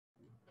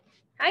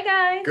Hi,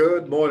 guys.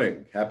 Good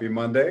morning. Happy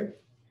Monday.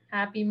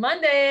 Happy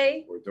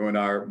Monday. We're doing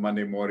our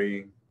Monday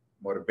morning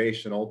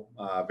motivational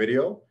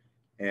video.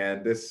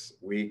 And this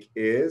week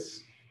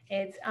is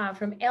It's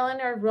from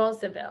Eleanor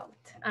Roosevelt.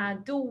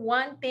 Do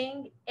one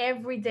thing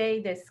every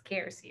day that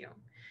scares you.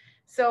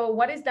 So,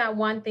 what is that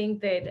one thing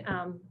that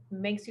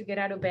makes you get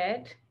out of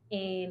bed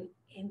and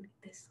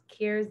that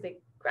scares the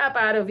crap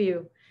out of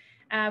you?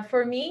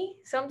 For me,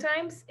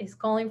 sometimes it's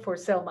calling for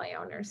sell by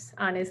owners.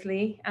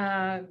 Honestly,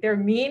 they're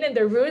mean and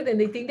they're rude and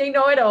they think they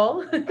know it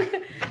all.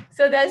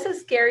 So that's a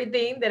scary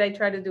thing that I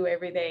try to do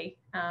every day.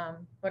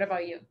 What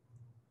about you?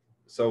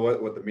 so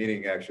what the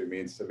meaning actually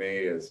means to me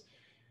is,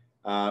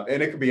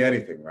 and it could be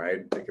anything, right?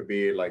 It could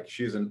be like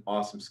she's an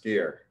awesome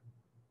skier,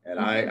 and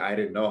Mhm. I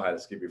didn't know how to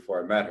ski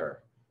before I met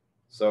her.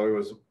 So it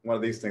was one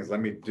of these things. Let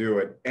me do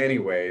it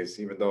anyways,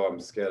 even though I'm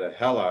scared the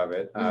hell out of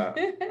it.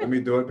 Let me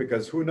do it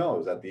because who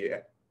knows?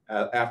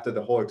 After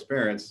the whole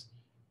experience,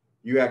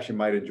 you actually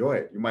might enjoy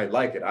it. You might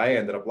like it. I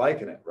ended up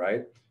liking it,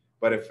 right?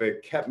 But if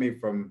it kept me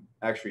from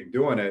actually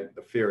doing it,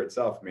 the fear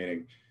itself,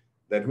 meaning,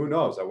 then who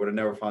knows? I would have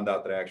never found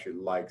out that I actually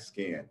like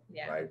skiing,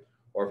 Yeah. right?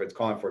 Or if it's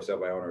calling for sale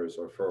by owners,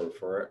 or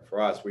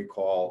for us, we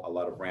call a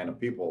lot of random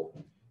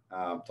people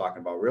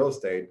talking about real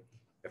estate.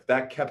 If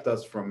that kept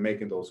us from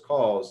making those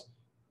calls,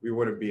 we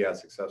wouldn't be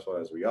as successful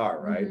as we are,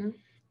 right? Mhm.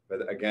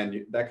 But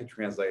again, that could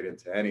translate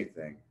into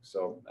anything.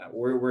 So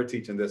we're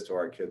teaching this to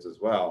our kids as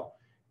well.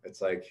 It's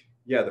like,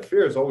 yeah, the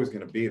fear is always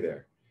going to be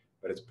there,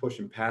 but it's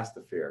pushing past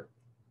the fear.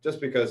 Just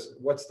because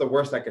what's the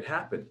worst that could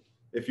happen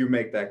if you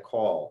make that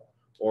call,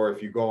 or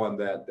if you go on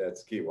that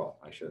ski? Well,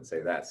 I shouldn't say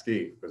that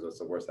ski, because what's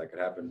the worst that could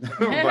happen?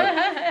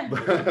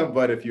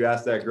 But if you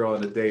ask that girl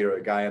on a date or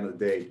a guy on a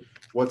date,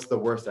 what's the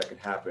worst that could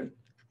happen,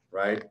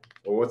 right?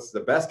 Or what's the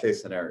best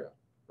case scenario,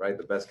 right?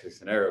 The best case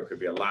scenario could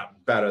be a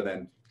lot better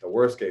than the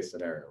worst case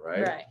scenario,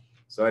 right? Right.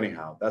 So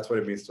anyhow, that's what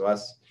it means to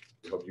us.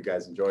 We hope you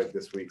guys enjoyed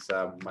this week's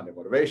Monday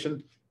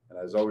motivation. And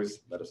as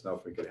always, let us know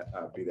if we could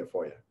be there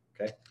for you.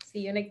 Okay, See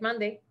you next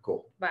Monday.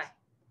 cool. Bye.